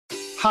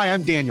Hi,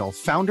 I'm Daniel,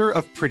 founder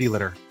of Pretty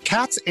Litter.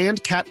 Cats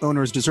and cat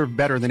owners deserve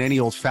better than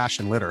any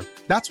old-fashioned litter.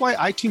 That's why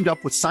I teamed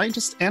up with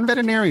scientists and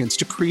veterinarians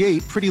to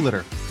create Pretty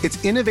Litter. Its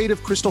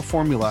innovative crystal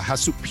formula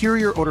has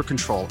superior odor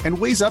control and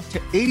weighs up to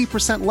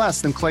 80%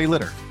 less than clay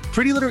litter.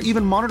 Pretty Litter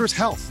even monitors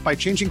health by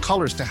changing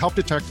colors to help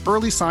detect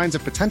early signs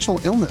of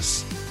potential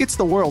illness. It's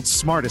the world's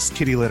smartest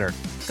kitty litter.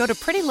 Go to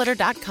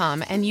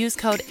prettylitter.com and use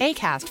code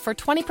ACAST for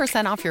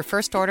 20% off your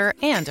first order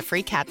and a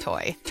free cat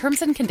toy.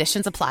 Terms and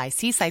conditions apply.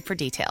 See site for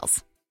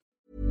details.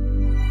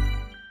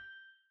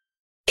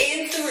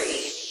 In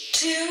 3,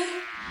 2,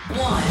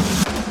 1.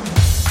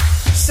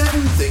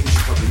 7 things you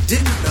probably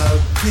didn't know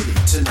you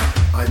need to know.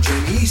 I'm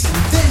Jamie East, and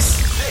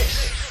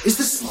this is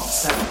the Smart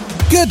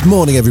 7. Good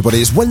morning, everybody.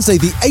 It's Wednesday,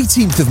 the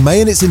 18th of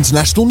May, and it's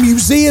International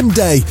Museum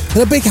Day.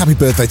 And a big happy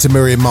birthday to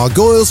Miriam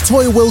Margoyles,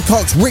 Toya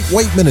Wilcox, Rick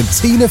Wakeman, and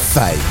Tina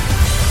Fey.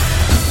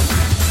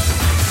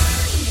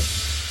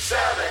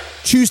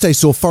 Tuesday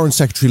saw Foreign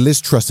Secretary Liz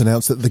Truss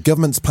announce that the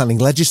government's planning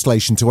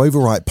legislation to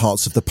overwrite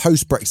parts of the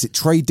post-Brexit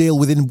trade deal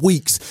within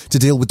weeks to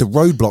deal with the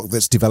roadblock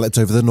that's developed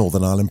over the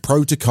Northern Ireland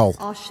Protocol.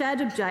 Our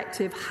shared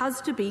objective has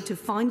to be to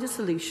find a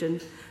solution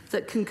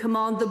that can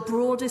command the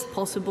broadest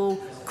possible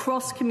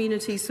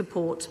cross-community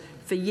support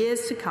for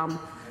years to come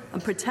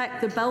and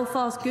protect the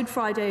Belfast Good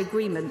Friday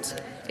Agreement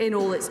in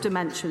all its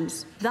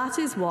dimensions. That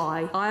is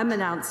why I am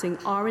announcing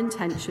our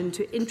intention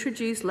to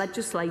introduce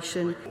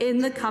legislation in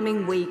the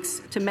coming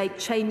weeks to make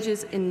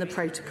changes in the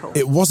protocol.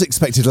 It was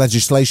expected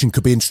legislation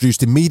could be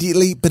introduced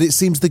immediately, but it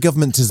seems the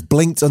government has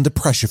blinked under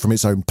pressure from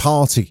its own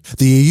party.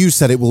 The EU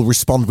said it will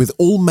respond with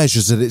all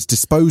measures at its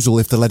disposal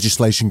if the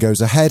legislation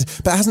goes ahead,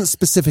 but hasn't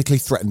specifically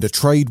threatened a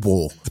trade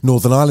war.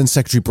 Northern Ireland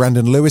Secretary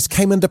Brandon Lewis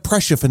came under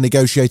pressure for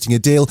negotiating a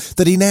deal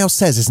that he now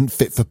says isn't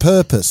fit for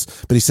purpose,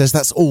 but he says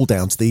that's all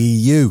down to the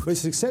EU. But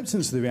it's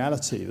acceptance of the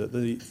reality that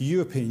the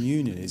European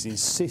Union is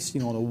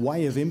insisting on a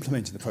way of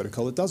implementing the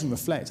protocol that doesn't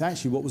reflect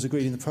actually what was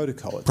agreed in the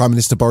protocol. Prime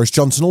Minister Boris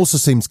Johnson also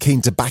seems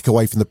keen to back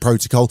away from the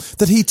protocol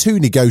that he too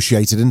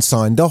negotiated and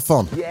signed off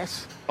on.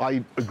 Yes,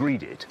 I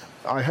agreed it.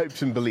 I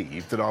hoped and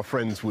believed that our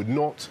friends would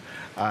not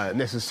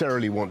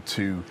necessarily want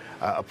to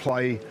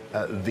apply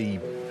the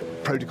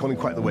protocol in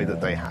quite the way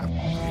that they have.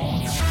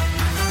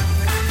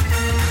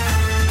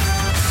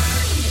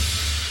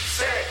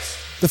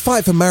 The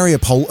fight for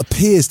Mariupol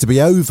appears to be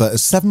over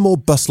as 7 more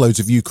busloads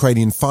of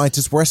Ukrainian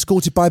fighters were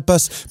escorted by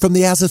bus from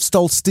the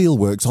Azovstal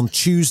steelworks on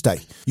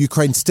Tuesday.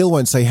 Ukraine still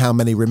won't say how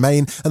many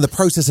remain, and the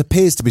process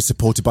appears to be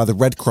supported by the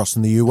Red Cross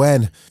and the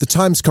UN. The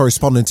Times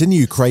correspondent in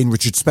Ukraine,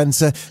 Richard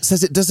Spencer,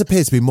 says it does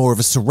appear to be more of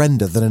a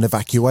surrender than an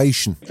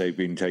evacuation. They've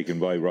been taken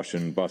by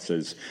Russian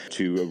buses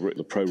to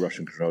the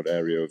pro-Russian controlled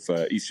area of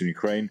eastern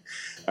Ukraine,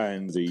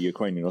 and the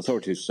Ukrainian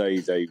authorities say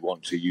they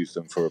want to use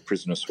them for a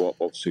prisoner swap.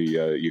 Obviously,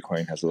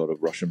 Ukraine has a lot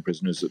of Russian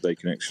prisoners that they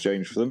can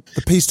exchange for them.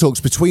 The peace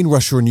talks between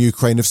Russia and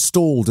Ukraine have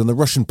stalled, and the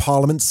Russian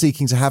parliament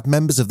seeking to have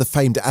members of the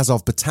famed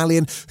Azov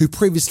battalion, who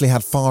previously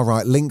had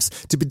far-right links,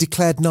 to be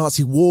declared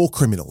Nazi war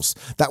criminals.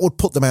 That would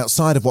put them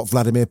outside of what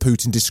Vladimir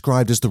Putin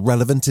described as the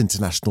relevant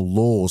international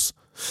laws.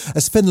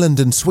 As Finland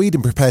and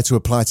Sweden prepare to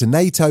apply to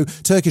NATO,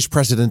 Turkish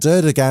President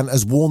Erdogan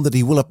has warned that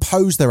he will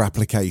oppose their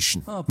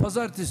application.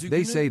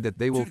 They say that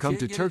they will come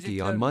to Turkey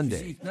on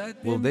Monday.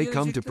 Will they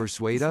come to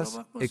persuade us?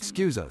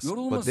 Excuse us,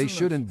 but they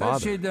shouldn't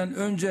bother.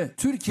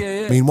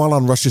 Meanwhile,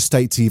 on Russia's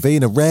state TV,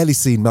 in a rarely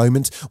seen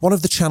moment, one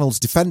of the channel's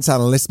defence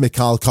analysts,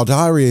 Mikhail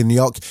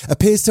Khodayarianyok,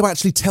 appears to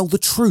actually tell the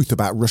truth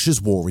about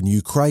Russia's war in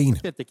Ukraine.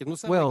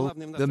 Well,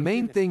 the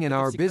main thing in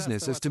our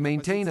business is to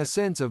maintain a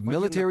sense of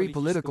military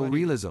political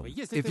realism.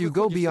 If you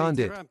go beyond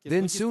it,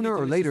 then sooner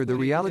or later the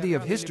reality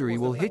of history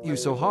will hit you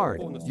so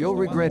hard, you'll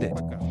regret it.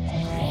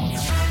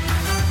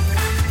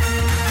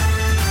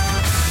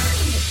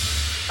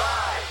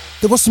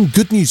 There was some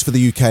good news for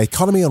the UK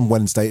economy on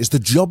Wednesday as the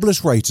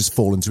jobless rate has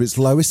fallen to its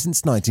lowest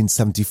since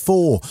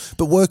 1974,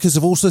 but workers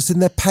have also seen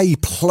their pay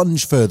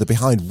plunge further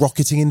behind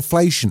rocketing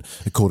inflation,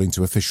 according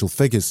to official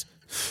figures.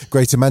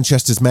 Greater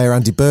Manchester's Mayor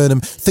Andy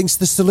Burnham thinks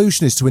the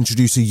solution is to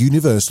introduce a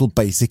universal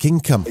basic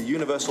income. A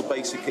universal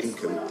basic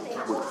income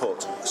would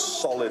put a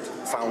solid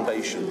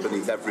foundation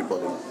beneath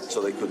everybody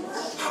so they could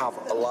have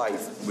a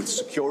life with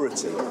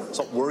security,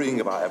 stop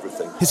worrying about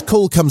everything. His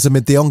call comes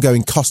amid the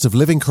ongoing cost of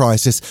living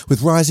crisis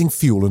with rising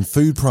fuel and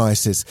food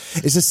prices.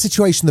 It's a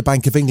situation the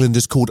Bank of England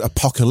has called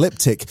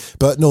apocalyptic,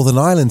 but Northern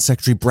Ireland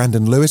Secretary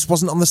Brandon Lewis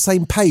wasn't on the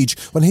same page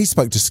when he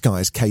spoke to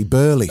Sky's Kay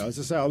Burley. As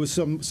I say, I was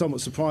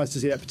somewhat surprised to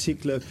see that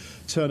particular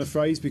turn of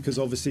phrase, because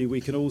obviously we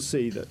can all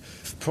see that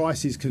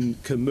prices can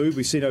move.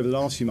 We've seen over the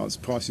last few months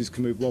prices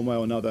can move one way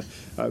or another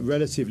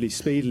relatively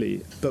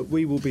speedily, but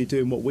we will be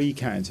doing what we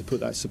can to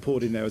put that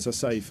support in there, as I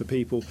say, for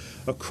people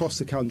across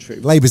the country.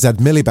 Labour's Ed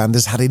Miliband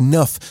has had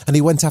enough, and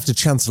he went after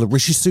Chancellor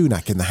Rishi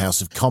Sunak in the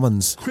House of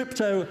Commons.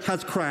 Crypto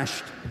has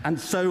crashed, and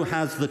so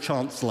has the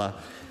Chancellor.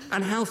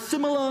 And how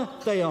similar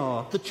they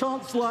are. The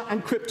Chancellor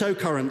and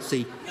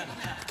cryptocurrency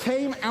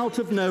came out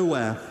of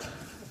nowhere.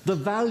 The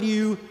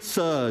value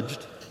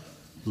surged.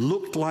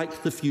 Looked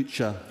like the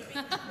future.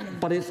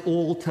 But it's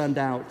all turned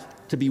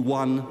out to be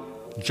one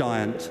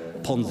giant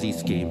Ponzi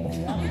scheme.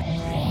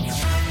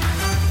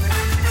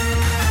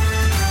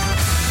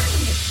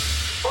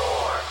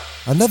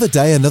 Another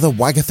day, another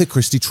Wagatha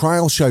Christie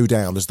trial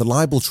showdown as the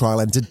libel trial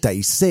entered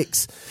day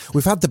 6.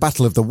 We've had the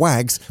battle of the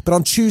wags, but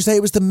on Tuesday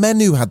it was the men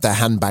who had their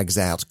handbags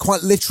out,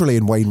 quite literally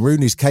in Wayne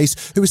Rooney's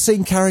case, who was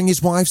seen carrying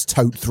his wife's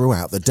tote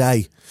throughout the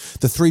day.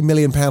 The £3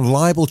 million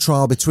libel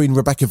trial between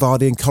Rebecca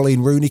Vardy and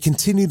Colleen Rooney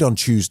continued on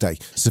Tuesday.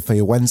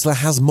 Sophia Wensler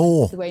has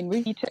more. Wayne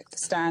Rooney took the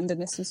stand,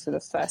 and this was for the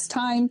first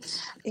time.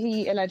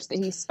 He alleged that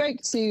he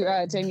spoke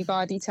to Jamie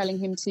Vardy, telling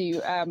him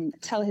to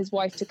tell his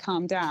wife to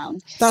calm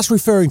down. That's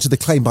referring to the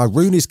claim by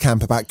Rooney's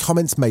camp about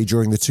comments made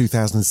during the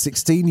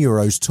 2016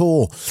 Euros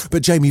tour.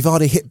 But Jamie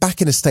Vardy hit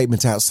back in a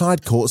statement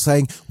outside court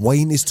saying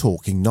Wayne is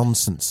talking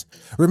nonsense.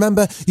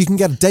 Remember, you can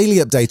get a daily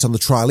update on the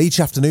trial each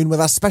afternoon with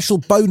our special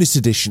bonus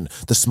edition,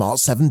 the Smart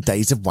 7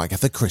 Days of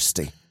Wagatha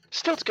Christie.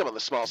 Still to come on the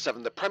Smart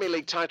 7, the Premier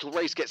League title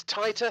race gets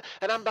tighter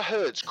and Amber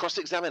Heard's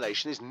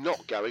cross-examination is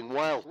not going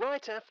well.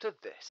 Right after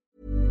this.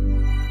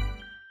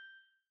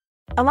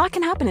 A lot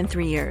can happen in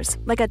 3 years,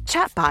 like a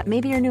chatbot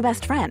may be your new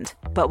best friend.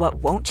 But what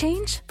won't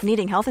change?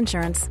 Needing health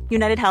insurance.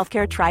 United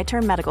Healthcare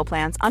Tri-Term Medical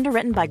Plans,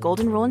 underwritten by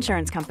Golden Rule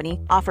Insurance Company,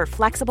 offer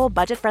flexible,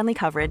 budget-friendly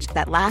coverage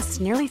that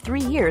lasts nearly 3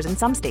 years in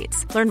some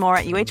states. Learn more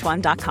at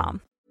uh1.com.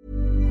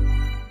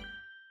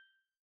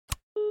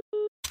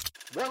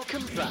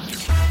 Welcome back.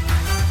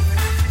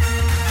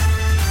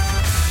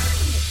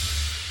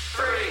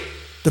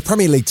 The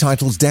Premier League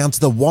title's down to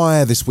the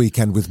wire this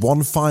weekend with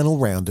one final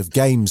round of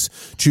games.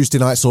 Tuesday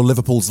night saw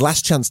Liverpool's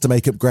last chance to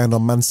make up ground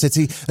on Man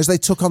City as they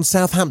took on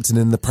Southampton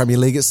in the Premier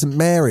League at St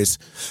Mary's.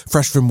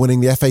 Fresh from winning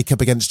the FA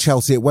Cup against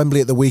Chelsea at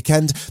Wembley at the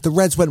weekend, the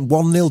Reds went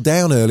 1-0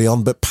 down early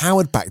on but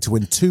powered back to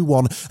win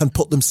 2-1 and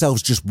put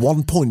themselves just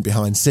 1 point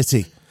behind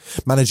City.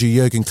 Manager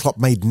Jurgen Klopp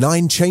made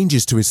 9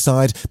 changes to his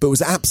side, but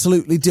was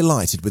absolutely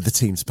delighted with the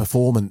team's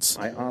performance.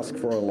 I ask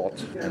for a lot,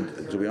 and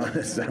to be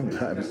honest,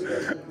 sometimes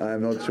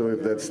I'm not sure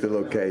if that's still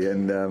okay.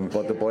 And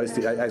but the boys,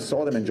 I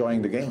saw them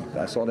enjoying the game.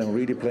 I saw them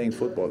really playing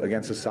football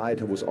against a side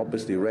who was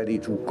obviously ready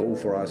to go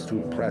for us,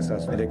 to press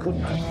us, and they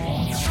couldn't.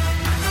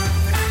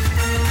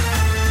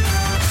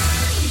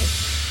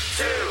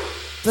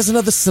 There's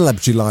another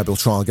celebrity libel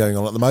trial going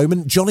on at the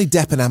moment. Johnny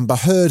Depp and Amber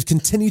Heard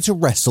continue to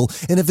wrestle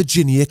in a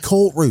Virginia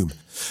courtroom.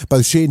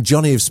 Both she and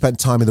Johnny have spent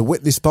time in the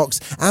witness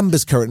box.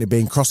 Amber's currently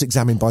being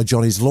cross-examined by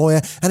Johnny's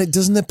lawyer, and it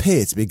doesn't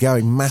appear to be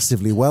going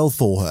massively well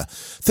for her.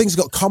 Things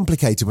got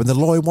complicated when the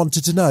lawyer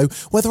wanted to know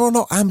whether or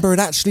not Amber had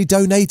actually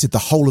donated the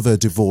whole of her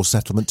divorce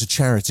settlement to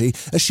charity,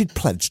 as she'd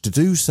pledged to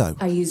do so.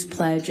 I use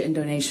pledge and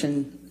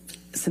donation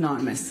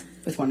synonymous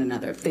with one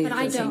another. But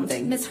I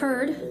don't. Miss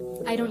Heard,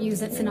 I don't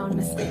use it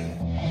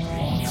synonymously.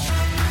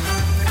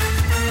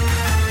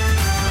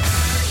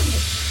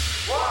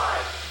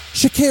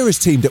 Shakira's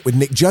teamed up with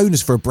Nick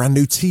Jonas for a brand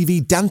new TV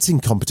dancing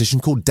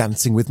competition called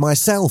Dancing With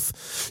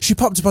Myself. She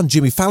popped up on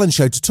Jimmy Fallon's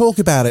show to talk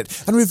about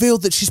it and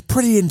revealed that she's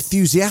pretty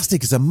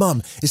enthusiastic as a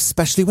mum,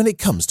 especially when it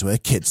comes to her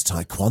kids'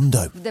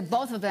 taekwondo. The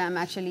both of them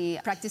actually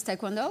practice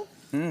taekwondo.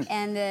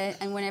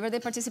 And whenever they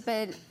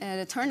participate in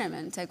a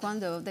tournament,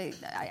 taekwondo,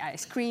 I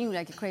scream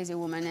like a crazy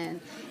woman.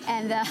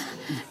 And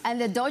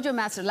the dojo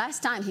master,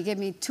 last time, he gave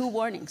me 2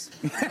 warnings.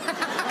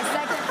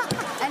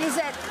 And he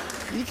said...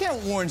 You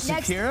can't warn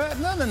Shakira.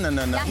 No.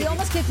 Yeah, he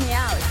almost kicked me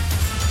out.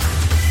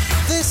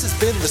 This has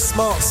been the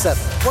Smart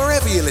 7.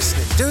 Wherever you're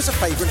listening, do us a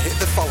favour and hit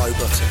the follow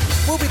button.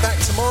 We'll be back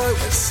tomorrow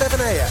at 7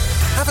 a.m.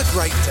 Have a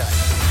great day.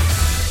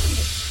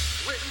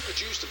 Written,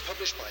 produced and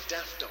published by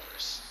Daft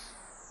Doris.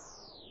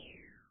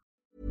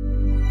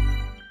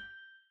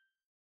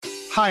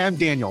 Hi, I'm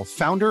Daniel,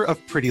 founder of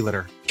Pretty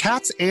Litter.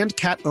 Cats and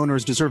cat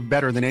owners deserve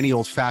better than any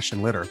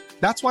old-fashioned litter.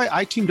 That's why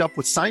I teamed up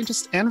with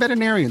scientists and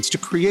veterinarians to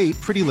create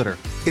Pretty Litter.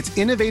 Its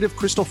innovative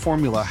crystal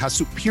formula has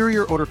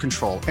superior odor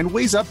control and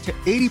weighs up to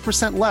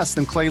 80% less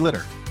than clay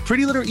litter.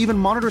 Pretty Litter even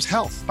monitors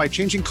health by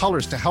changing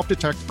colors to help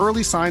detect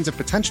early signs of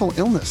potential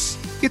illness.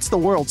 It's the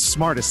world's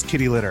smartest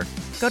kitty litter.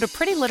 Go to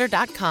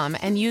prettylitter.com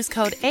and use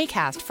code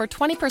ACAST for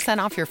 20%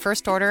 off your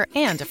first order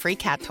and a free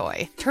cat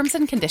toy. Terms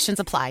and conditions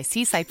apply.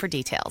 See site for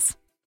details.